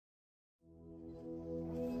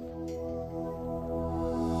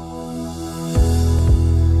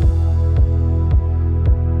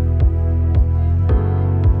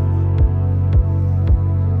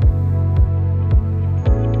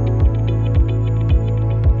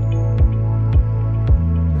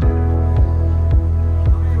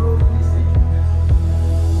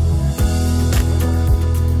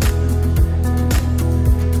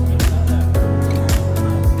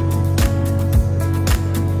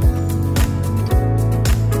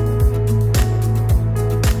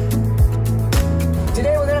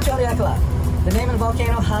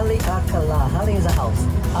Haleakala. Hale is a house.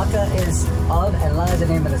 Aka is of, and La is the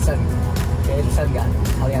name of the sun. Okay, the sun god.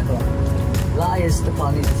 Haleakala. La is the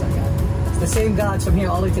Polynesian sun god. It's the same gods from here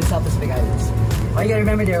all the way to the South Pacific Islands. All you gotta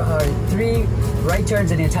remember, there are 3 right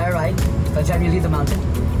turns in the entire ride by the time you leave the mountain.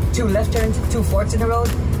 2 left turns, 2 forks in the road.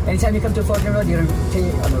 Anytime you come to a fork in the road, you're gonna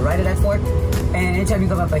take on the right of that fork. And anytime you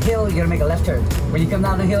come up a hill, you're gonna make a left turn. When you come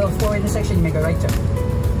down the hill, 4 intersection, you make a right turn.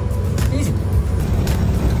 Easy.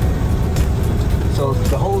 So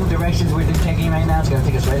the whole directions we're taking right now is gonna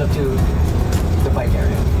take us right up to the bike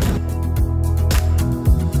area.